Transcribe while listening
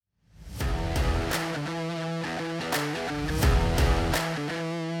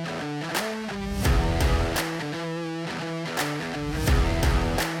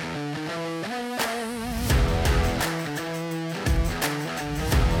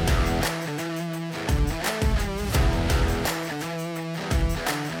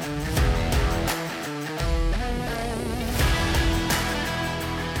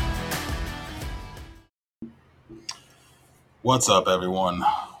What's up, everyone?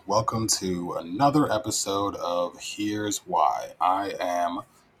 Welcome to another episode of Here's Why. I am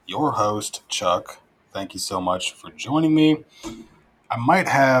your host, Chuck. Thank you so much for joining me. I might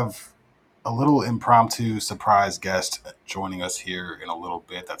have a little impromptu surprise guest joining us here in a little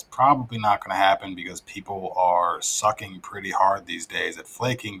bit. That's probably not going to happen because people are sucking pretty hard these days at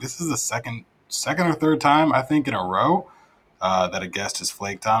flaking. This is the second or third time I think in a row that a guest has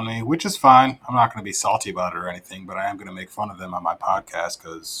flaked on me, which is fine. I'm not going to be salty about it or anything, but I am going to make fun of them on my podcast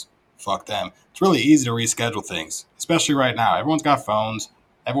because fuck them. It's really easy to reschedule things, especially right now. Everyone's got phones,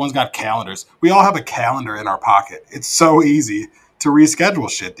 everyone's got calendars. We all have a calendar in our pocket. It's so easy to reschedule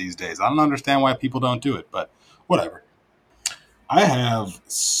shit these days. I don't understand why people don't do it, but whatever. I have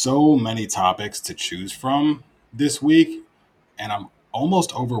so many topics to choose from this week, and I'm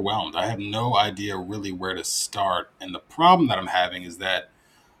almost overwhelmed. I have no idea really where to start. And the problem that I'm having is that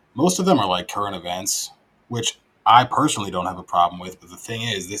most of them are like current events, which I personally don't have a problem with. But the thing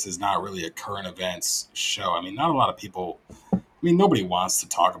is, this is not really a current events show. I mean, not a lot of people, nobody wants to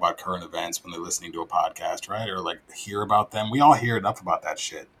talk about current events when they're listening to a podcast, right? Or like hear about them. We all hear enough about that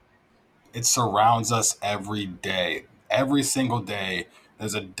shit. It surrounds us every day. Every single day,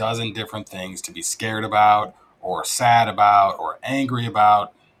 there's a dozen different things to be scared about, or sad about, or angry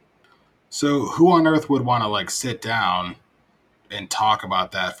about. So, who on earth would want to like sit down and talk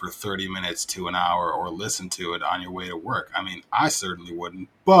about that for 30 minutes to an hour or listen to it on your way to work? I mean, I certainly wouldn't,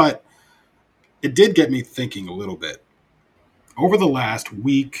 but it did get me thinking a little bit. Over the last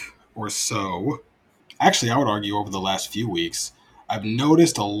week or so, actually, I would argue over the last few weeks, I've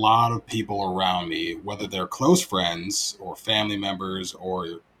noticed a lot of people around me, whether they're close friends or family members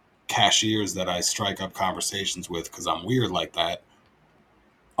or cashiers that I strike up conversations with because I'm weird like that.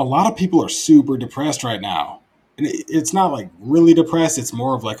 A lot of people are super depressed right now. And it's not like really depressed, it's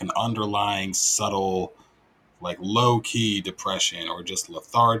more of like an underlying subtle, like low key depression or just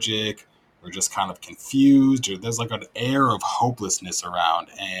lethargic or just kind of confused, or there's like an air of hopelessness around.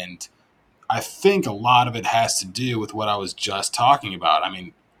 And I think a lot of it has to do with what I was just talking about. I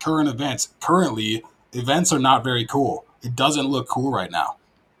mean, currently, events are not very cool. It doesn't look cool right now.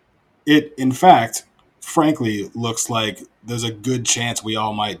 It, in fact, frankly, looks like there's a good chance we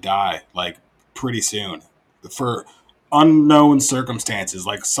all might die, like, pretty soon. For unknown circumstances,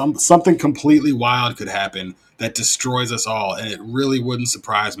 like something completely wild could happen that destroys us all, and it really wouldn't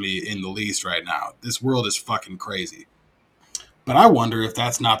surprise me in the least right now. This world is fucking crazy. But I wonder if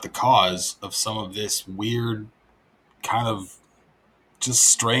that's not the cause of some of this weird kind of just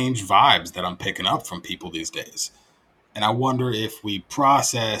strange vibes that I'm picking up from people these days. And I wonder if we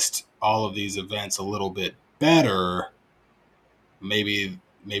processed all of these events a little bit better, maybe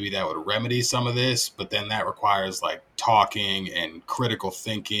that would remedy some of this, but then that requires like talking and critical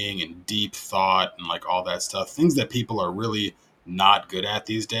thinking and deep thought and like all that stuff. Things that people are really not good at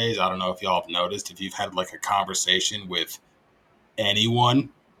these days. I don't know if y'all have noticed, if you've had like a conversation with anyone.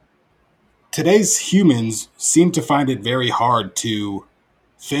 Today's humans seem to find it very hard to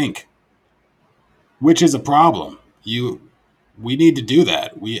think, which is a problem. We need to do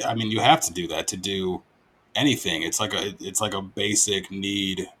that. You have to do that to do anything. It's like a basic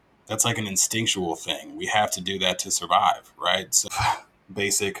need. That's like an instinctual thing. We have to do that to survive, right? So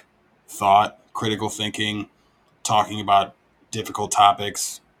basic thought, critical thinking, talking about difficult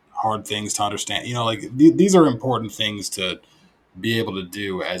topics, hard things to understand. These are important things to be able to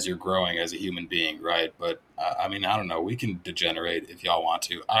do as you're growing as a human being, right? But I don't know. We can degenerate if y'all want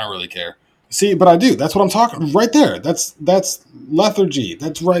to. I don't really care. See, but I do. That's what I'm talking right there. That's lethargy.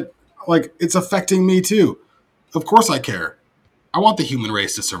 That's right. Like it's affecting me too. Of course I care. I want the human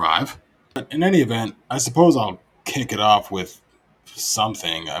race to survive. But in any event, I suppose I'll kick it off with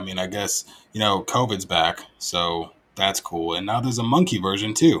something. I guess, COVID's back, so that's cool. And now there's a monkey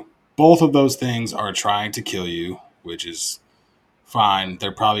version too. Both of those things are trying to kill you, which is fine.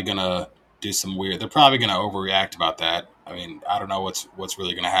 They're probably gonna do some weird. They're probably gonna overreact about that. I don't know what's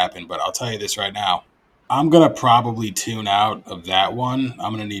really gonna happen, but I'll tell you this right now. I'm gonna probably tune out of that one.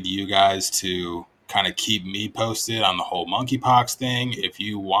 I'm gonna need you guys to kind of keep me posted on the whole monkeypox thing if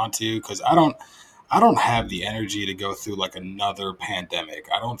you want to, because I don't have the energy to go through like another pandemic.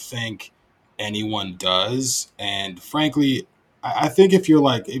 I don't think anyone does. And frankly, I think if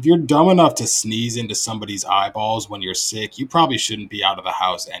you're dumb enough to sneeze into somebody's eyeballs when you're sick, you probably shouldn't be out of the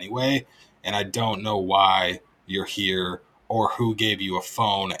house anyway. And I don't know why you're here or who gave you a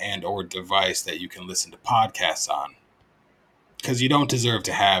phone and or device that you can listen to podcasts on. Because you don't deserve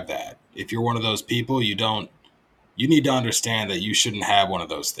to have that. If you're one of those people, you need to understand that you shouldn't have one of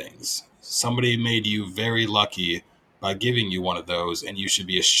those things. Somebody made you very lucky by giving you one of those, and you should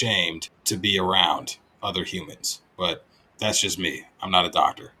be ashamed to be around other humans. But That's just me. I'm not a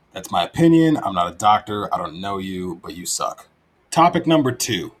doctor. That's my opinion. I'm not a doctor. I don't know you, but you suck. Topic number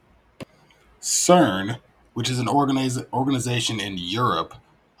 2. CERN, which is an organization in Europe,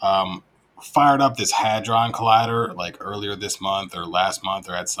 um, fired up this Hadron Collider like earlier this month or last month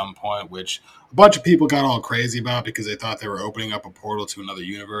or at some point, which a bunch of people got all crazy about because they thought they were opening up a portal to another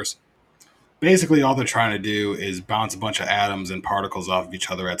universe. Basically, all they're trying to do is bounce a bunch of atoms and particles off of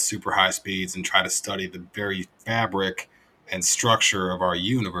each other at super high speeds and try to study the very fabric and structure of our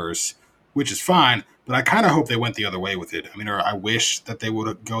universe, which is fine. But I kind of hope they went the other way with it. I mean, or I wish that they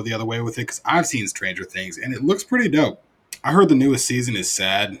would go the other way with it because I've seen Stranger Things and it looks pretty dope. I heard the newest season is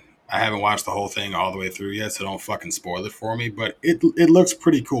sad. I haven't watched the whole thing all the way through yet, so don't fucking spoil it for me. But it looks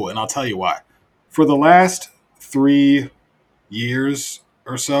pretty cool, and I'll tell you why. For the last 3 years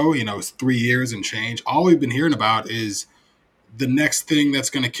or so, it's 3 years and change. All we've been hearing about is the next thing that's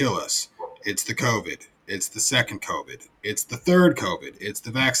going to kill us. It's the COVID. It's the second COVID. It's the third COVID. It's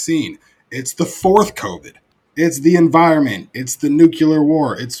the vaccine. It's the fourth COVID. It's the environment. It's the nuclear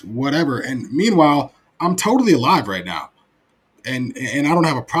war. It's whatever. And meanwhile, I'm totally alive right now. And I don't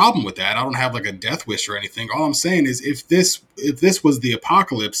have a problem with that. I don't have like a death wish or anything. All I'm saying is if this was the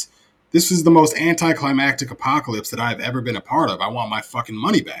apocalypse, this is the most anticlimactic apocalypse that I've ever been a part of. I want my fucking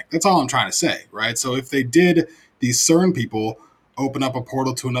money back. That's all I'm trying to say, right? So if they did, these CERN people open up a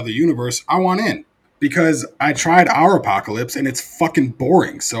portal to another universe, I want in because I tried our apocalypse and it's fucking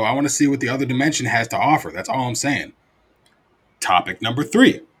boring. So I want to see what the other dimension has to offer. That's all I'm saying. Topic number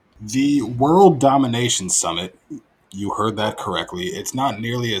 3. The World Domination Summit. You heard that correctly. It's not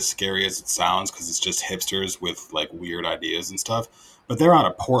nearly as scary as it sounds because it's just hipsters with like weird ideas and stuff. But they're out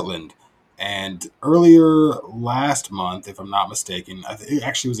of Portland. And earlier last month, if I'm not mistaken, it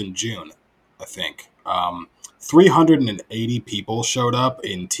actually was in June, I think. 380 people showed up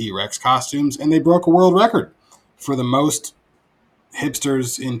in T Rex costumes and they broke a world record for the most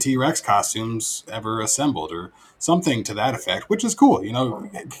hipsters in T Rex costumes ever assembled or something to that effect, which is cool.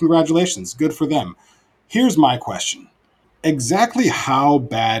 Congratulations. Good for them. Here's my question. Exactly how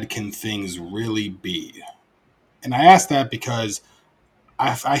bad can things really be? And I ask that because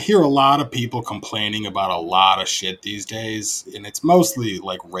I hear a lot of people complaining about a lot of shit these days, and it's mostly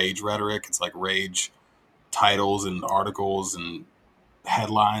like rage rhetoric. It's like rage titles and articles and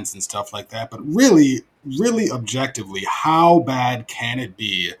headlines and stuff like that. But really, really objectively, how bad can it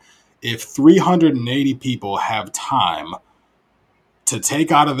be if 380 people have time to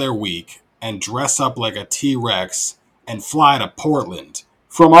take out of their week and dress up like a T Rex and fly to Portland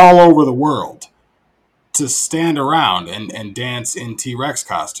from all over the world to stand around and dance in T Rex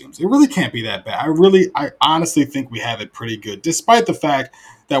costumes? It really can't be that bad. I honestly think we have it pretty good, despite the fact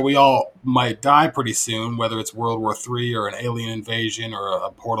that we all might die pretty soon, whether it's World War III or an alien invasion or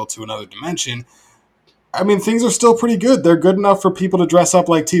a portal to another dimension. I mean, things are still pretty good. They're good enough for people to dress up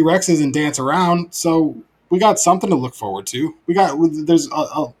like T Rexes and dance around. So we got something to look forward to. There's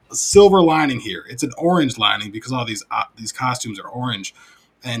a silver lining here. It's an orange lining because all these costumes are orange,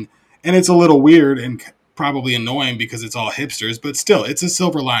 and it's a little weird and probably annoying because it's all hipsters, but still, it's a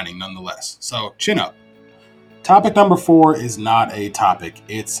silver lining nonetheless. So chin up. Topic number 4 is not a topic,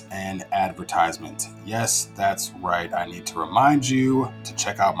 it's an advertisement. Yes, that's right. I need to remind you to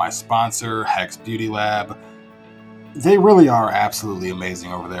check out my sponsor, Hex Beauty Lab. They really are absolutely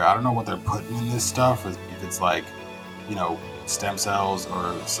amazing over there. I don't know what they're putting in this stuff, if it's like, stem cells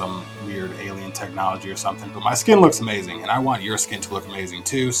or some weird alien technology or something, but my skin looks amazing, and I want your skin to look amazing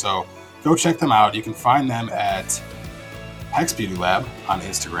too, so go check them out. You can find them at Hex Beauty Lab on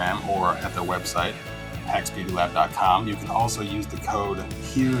Instagram or at their website, hexbeautylab.com. You can also use the code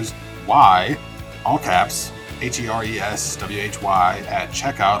Here's Why, all caps, HERESWHY, at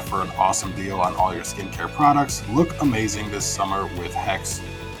checkout for an awesome deal on all your skincare products. Look amazing this summer with Hex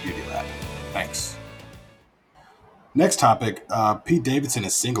Beauty Lab. Thanks. Next topic, Pete Davidson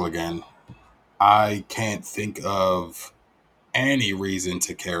is single again. I can't think of any reason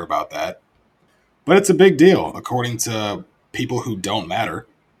to care about that, but it's a big deal according to people who don't matter.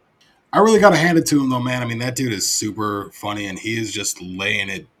 I really got to hand it to him, though, man. I mean, that dude is super funny, and he is just laying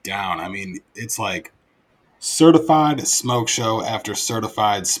it down. I mean, it's like certified smoke show after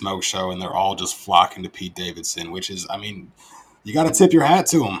certified smoke show, and they're all just flocking to Pete Davidson, which is, I mean, you got to tip your hat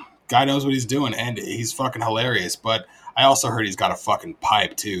to him. Guy knows what he's doing, and he's fucking hilarious. But I also heard he's got a fucking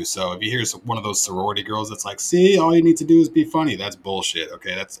pipe, too. So if you hear one of those sorority girls that's like, see, all you need to do is be funny, that's bullshit.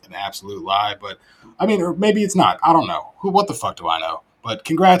 Okay, that's an absolute lie. But, I mean, or maybe it's not. I don't know. What the fuck do I know? But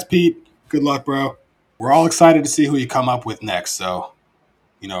congrats, Pete. Good luck, bro. We're all excited to see who you come up with next. So,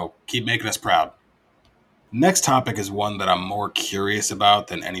 keep making us proud. Next topic is one that I'm more curious about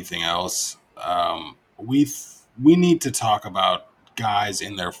than anything else. we need to talk about guys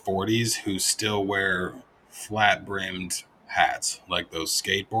in their 40s who still wear flat brimmed hats, like those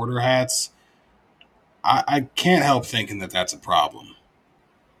skateboarder hats. I can't help thinking that that's a problem.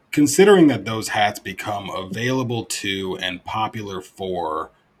 Considering that those hats become available to and popular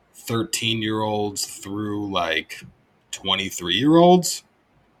for 13-year-olds through like 23-year-olds,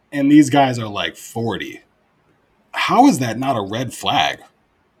 and these guys are like 40. How is that not a red flag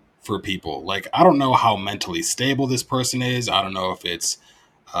for people? Like, I don't know how mentally stable this person is. I don't know if it's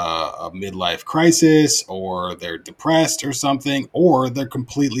a midlife crisis or they're depressed or something, or they're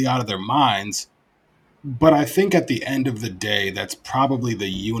completely out of their minds. But I think at the end of the day, that's probably the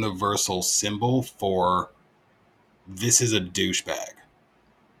universal symbol for this is a douchebag.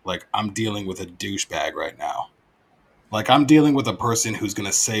 Like, I'm dealing with a douchebag right now. Like, I'm dealing with a person who's going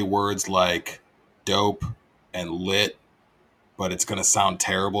to say words like dope and lit, but it's going to sound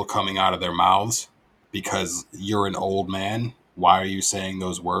terrible coming out of their mouths because you're an old man. Why are you saying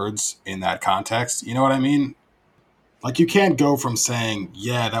those words in that context? You know what I mean? Like, you can't go from saying,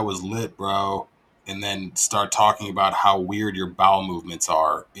 yeah, that was lit, bro, and then start talking about how weird your bowel movements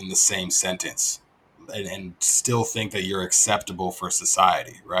are in the same sentence and still think that you're acceptable for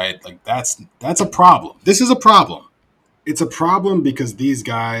society, right? Like, that's a problem. This is a problem. It's a problem because these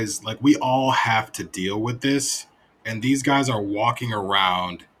guys, like, we all have to deal with this, and these guys are walking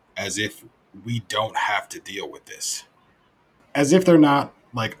around as if we don't have to deal with this, as if they're not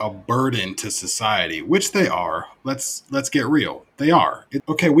like a burden to society, which they are. Let's get real. They are.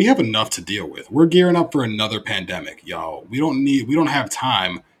 Okay, we have enough to deal with. We're gearing up for another pandemic, y'all. We don't have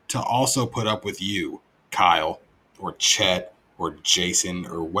time to also put up with you, Kyle, or Chet, or Jason,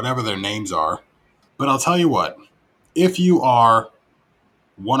 or whatever their names are. But I'll tell you what, if you are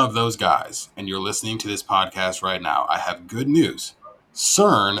one of those guys and you're listening to this podcast right now, I have good news.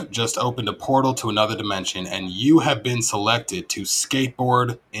 CERN just opened a portal to another dimension, and you have been selected to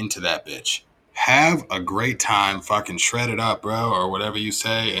skateboard into that bitch. Have a great time, fucking shred it up, bro, or whatever you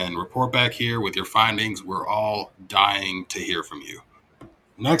say, and report back here with your findings. We're all dying to hear from you.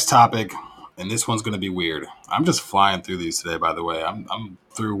 Next topic, and this one's going to be weird. I'm just flying through these today, by the way. I'm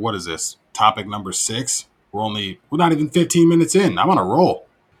through, what is this? Topic number 6. We're not even 15 minutes in. I'm on a roll.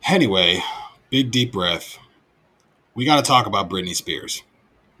 Anyway, big deep breath. We got to talk about Britney Spears.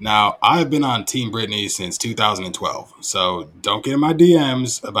 Now, I've been on Team Britney since 2012, so don't get in my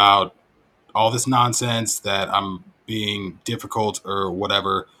DMs about all this nonsense that I'm being difficult or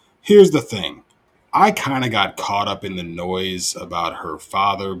whatever. Here's the thing. I kind of got caught up in the noise about her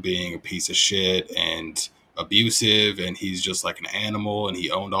father being a piece of shit and abusive, and he's just like an animal, and he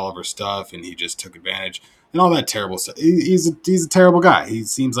owned all of her stuff, and he just took advantage, and all that terrible stuff. He's a terrible guy. He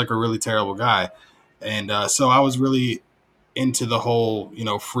seems like a really terrible guy. And so I was really into the whole,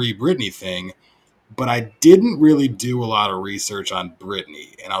 free Britney thing, but I didn't really do a lot of research on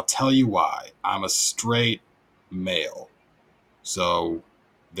Britney, and I'll tell you why. I'm a straight male, so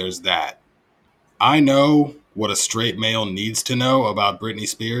there's that. I know what a straight male needs to know about Britney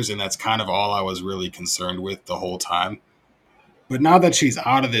Spears, and that's kind of all I was really concerned with the whole time. But now that she's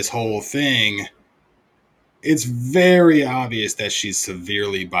out of this whole thing, it's very obvious that she's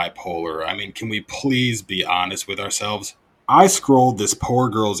severely bipolar. I mean, can we please be honest with ourselves? I scrolled this poor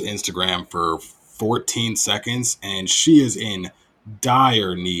girl's Instagram for 14 seconds, and she is in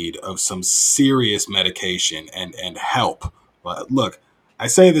dire need of some serious medication and help. But look, I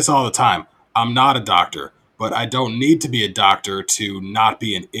say this all the time. I'm not a doctor, but I don't need to be a doctor to not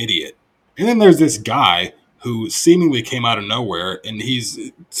be an idiot. And then there's this guy who seemingly came out of nowhere, and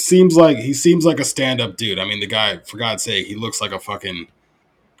he seems like a stand-up dude. I mean, the guy, for God's sake, he looks like a fucking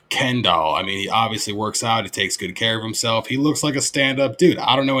Ken doll. I mean, he obviously works out. He takes good care of himself. He looks like a stand-up dude.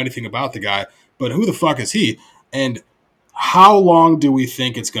 I don't know anything about the guy, but who the fuck is he? And how long do we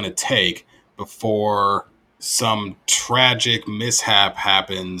think it's going to take before some tragic mishap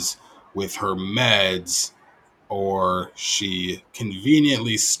happens with her meds, or she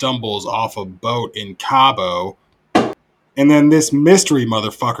conveniently stumbles off a boat in Cabo, and then this mystery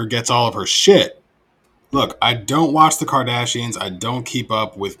motherfucker gets all of her shit? Look, I don't watch the Kardashians. I don't keep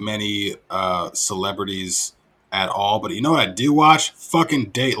up with many celebrities at all. But you know what I do watch?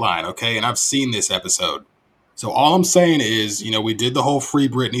 Fucking Dateline, okay? And I've seen this episode. So all I'm saying is, we did the whole Free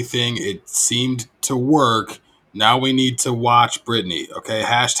Britney thing. It seemed to work. Now we need to watch Britney, okay?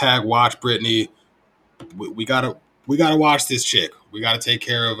 Hashtag watch Britney. We gotta watch this chick. We gotta take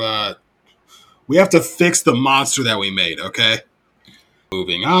care of. We have to fix the monster that we made, okay?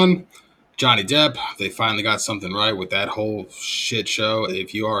 Moving on. Johnny Depp, they finally got something right with that whole shit show.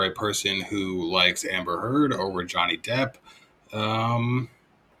 If you are a person who likes Amber Heard over Johnny Depp,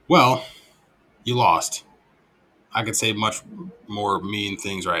 well, you lost. I could say much more mean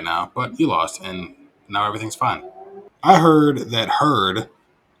things right now, but you lost, and now everything's fine. I heard that Heard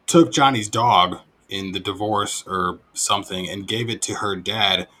took Johnny's dog in the divorce or something and gave it to her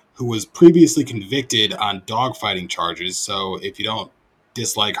dad, who was previously convicted on dog fighting charges. So if you don't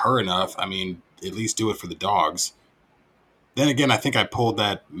dislike her enough, I mean, at least do it for the dogs. Then again, I think I pulled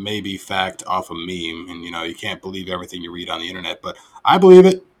that maybe fact off a meme, and you can't believe everything you read on the internet, but I believe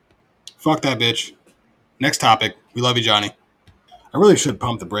it. Fuck that bitch. Next topic. We love you, Johnny. I really should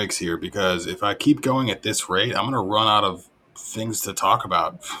pump the brakes here because if I keep going at this rate, I'm going to run out of things to talk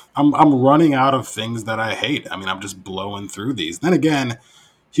about. I'm running out of things that I hate. I mean, I'm just blowing through these. Then again,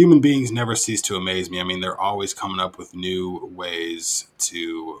 human beings never cease to amaze me. I mean, they're always coming up with new ways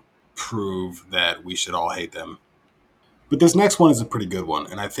to prove that we should all hate them. But this next one is a pretty good one,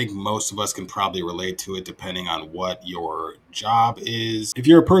 and I think most of us can probably relate to it depending on what your job is. If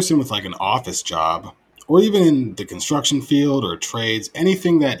you're a person with like an office job, or even in the construction field or trades,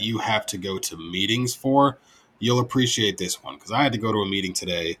 anything that you have to go to meetings for, you'll appreciate this one. Because I had to go to a meeting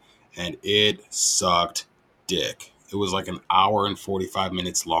today, and it sucked dick. It was like an hour and 45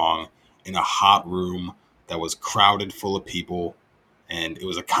 minutes long in a hot room that was crowded full of people, and it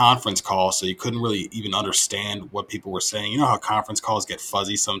was a conference call, so you couldn't really even understand what people were saying. You know how conference calls get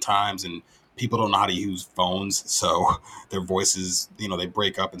fuzzy sometimes, and people don't know how to use phones, so their voices, they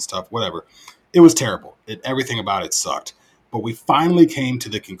break up and stuff, whatever. It was terrible. Everything about it sucked. But we finally came to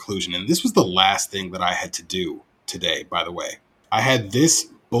the conclusion, and this was the last thing that I had to do today, by the way. I had this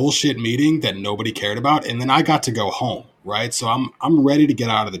bullshit meeting that nobody cared about, and then I got to go home, right? So I'm ready to get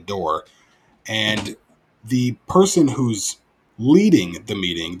out of the door, and the person who's leading the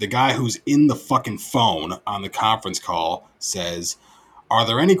meeting, the guy who's in the fucking phone on the conference call, says, "Are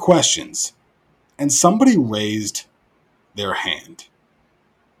there any questions?" And somebody raised their hand.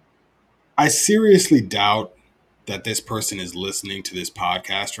 I seriously doubt that this person is listening to this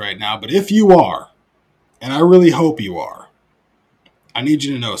podcast right now, but if you are, and I really hope you are, I need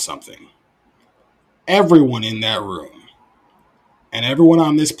you to know something. Everyone in that room and everyone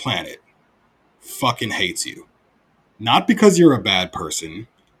on this planet fucking hates you. Not because you're a bad person,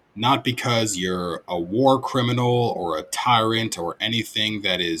 not because you're a war criminal or a tyrant or anything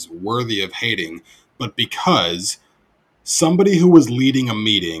that is worthy of hating, but because somebody who was leading a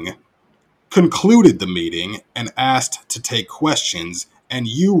meeting concluded the meeting and asked to take questions, and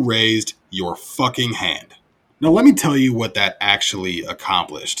you raised your fucking hand. Now, let me tell you what that actually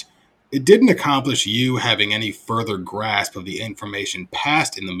accomplished. It didn't accomplish you having any further grasp of the information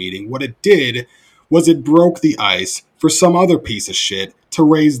passed in the meeting. What it did was it broke the ice for some other piece of shit to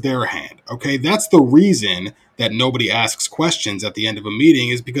raise their hand. Okay, that's the reason that nobody asks questions at the end of a meeting,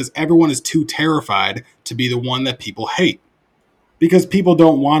 is because everyone is too terrified to be the one that people hate. Because people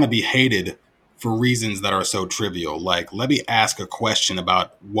don't want to be hated for reasons that are so trivial. Like, let me ask a question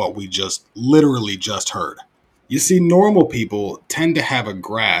about what we just literally just heard. You see, normal people tend to have a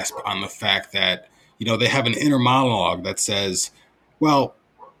grasp on the fact that, they have an inner monologue that says, well,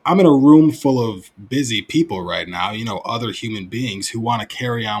 I'm in a room full of busy people right now, other human beings who want to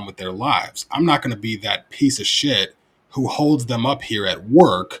carry on with their lives. I'm not going to be that piece of shit who holds them up here at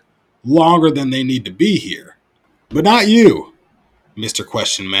work longer than they need to be here. But not you, Mr.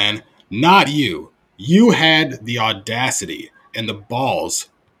 Question Man. Not you. You had the audacity and the balls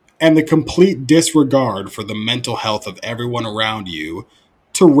and the complete disregard for the mental health of everyone around you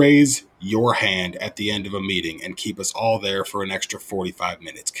to raise your hand at the end of a meeting and keep us all there for an extra 45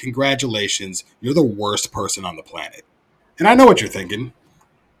 minutes. Congratulations, you're the worst person on the planet. And I know what you're thinking,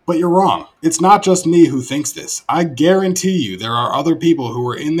 but you're wrong. It's not just me who thinks this. I guarantee you there are other people who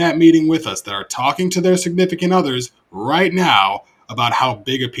are in that meeting with us that are talking to their significant others right now about how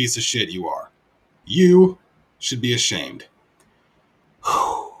big a piece of shit you are. You should be ashamed.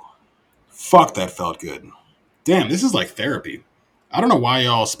 Fuck, that felt good. Damn, this is like therapy. I don't know why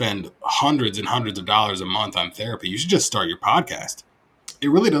y'all spend hundreds and hundreds of dollars a month on therapy. You should just start your podcast.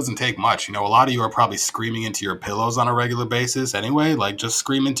 It really doesn't take much. A lot of you are probably screaming into your pillows on a regular basis anyway. Like, just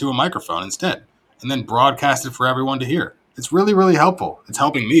scream into a microphone instead and then broadcast it for everyone to hear. It's really, really helpful. It's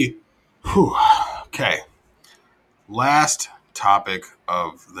helping me. Whew. Okay. Last topic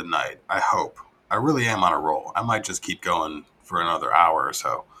of the night. I hope. I really am on a roll. I might just keep going for another hour or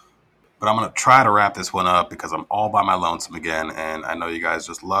so. But I'm going to try to wrap this one up because I'm all by my lonesome again, and I know you guys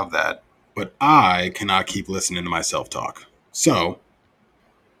just love that. But I cannot keep listening to myself talk. So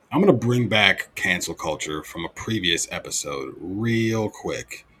I'm going to bring back cancel culture from a previous episode real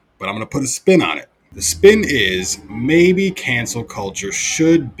quick, but I'm going to put a spin on it. The spin is maybe cancel culture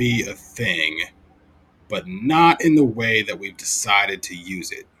should be a thing, but not in the way that we've decided to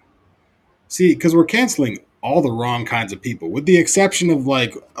use it. See, because we're canceling all the wrong kinds of people, with the exception of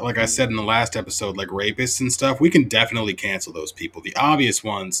like I said in the last episode, like rapists and stuff. We can definitely cancel those people. The obvious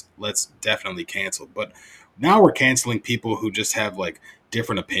ones, let's definitely cancel. But now we're canceling people who just have like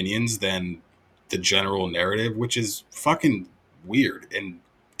different opinions than the general narrative, which is fucking weird and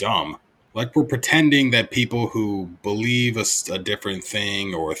dumb. Like we're pretending that people who believe a different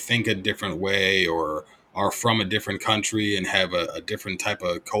thing or think a different way or are from a different country and have a different type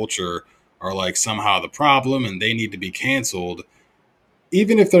of culture are like somehow the problem and they need to be canceled,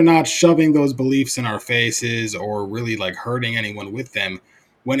 even if they're not shoving those beliefs in our faces or really like hurting anyone with them,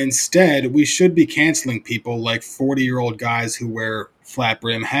 when instead we should be canceling people like 40-year-old guys who wear flat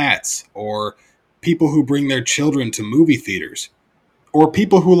brim hats, or people who bring their children to movie theaters, or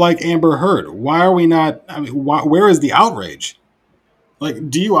people who like Amber Heard. Why are we not? I mean, where is the outrage?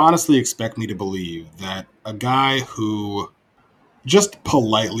 Like, do you honestly expect me to believe that a guy who just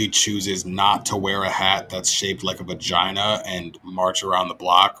politely chooses not to wear a hat that's shaped like a vagina and march around the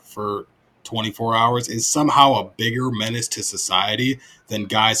block for 24 hours is somehow a bigger menace to society than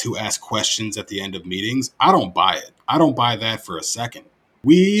guys who ask questions at the end of meetings? I don't buy it. I don't buy that for a second.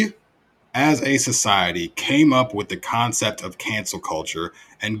 We, as a society, came up with the concept of cancel culture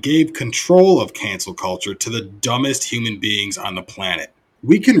and gave control of cancel culture to the dumbest human beings on the planet.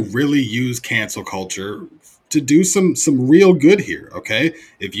 We can really use cancel culture to do some real good here, okay?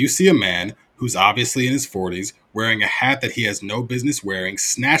 If you see a man who's obviously in his 40s wearing a hat that he has no business wearing,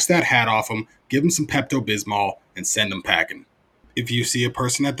 snatch that hat off him, give him some Pepto-Bismol, and send him packing. If you see a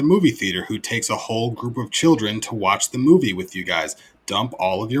person at the movie theater who takes a whole group of children to watch the movie with you guys, dump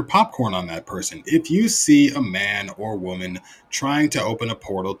all of your popcorn on that person. If you see a man or woman trying to open a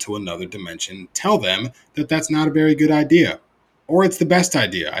portal to another dimension, tell them that that's not a very good idea. Or it's the best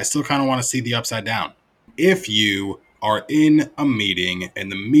idea. I still kind of want to see the upside down. If you are in a meeting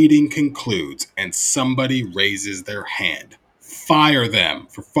and the meeting concludes and somebody raises their hand, fire them,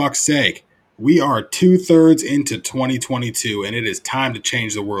 for fuck's sake. We are 2/3 into 2022 and it is time to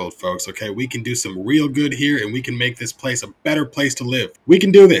change the world, folks. Okay, we can do some real good here and we can make this place a better place to live. We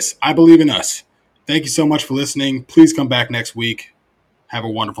can do this. I believe in us. Thank you so much for listening. Please come back next week. Have a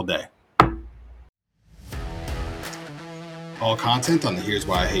wonderful day. All content on the Here's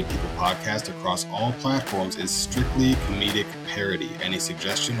Why I Hate People podcast across all platforms is strictly comedic parody. Any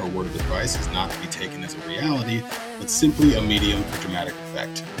suggestion or word of advice is not to be taken as a reality, but simply a medium for dramatic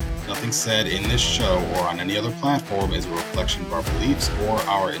effect. Nothing said in this show or on any other platform is a reflection of our beliefs or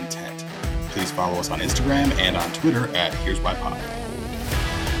our intent. Please follow us on Instagram and on Twitter at Here's Why Pod.